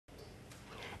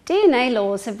DNA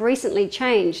laws have recently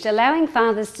changed, allowing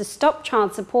fathers to stop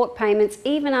child support payments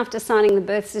even after signing the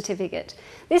birth certificate.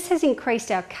 This has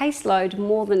increased our caseload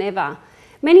more than ever.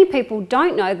 Many people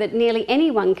don't know that nearly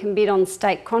anyone can bid on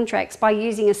state contracts by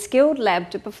using a skilled lab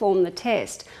to perform the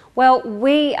test. Well,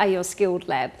 we are your skilled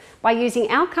lab. By using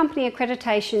our company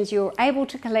accreditations, you're able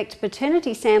to collect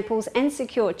paternity samples and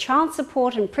secure child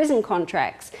support and prison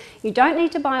contracts. You don't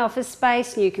need to buy office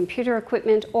space, new computer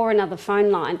equipment or another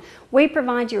phone line. We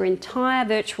provide your entire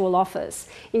virtual office.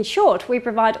 In short, we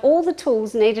provide all the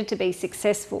tools needed to be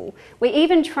successful. We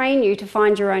even train you to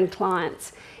find your own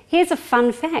clients. Here's a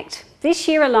fun fact. This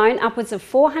year alone, upwards of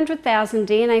 400,000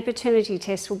 DNA paternity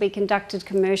tests will be conducted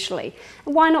commercially.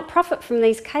 And why not profit from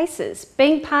these cases?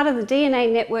 Being part of the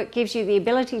DNA network gives you the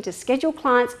ability to schedule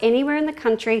clients anywhere in the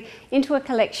country into a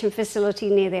collection facility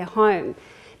near their home.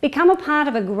 Become a part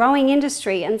of a growing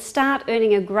industry and start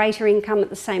earning a greater income at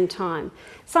the same time.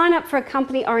 Sign up for a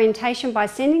company orientation by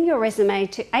sending your resume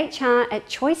to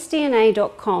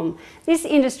hr@choicedna.com. This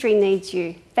industry needs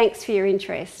you. Thanks for your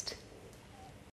interest.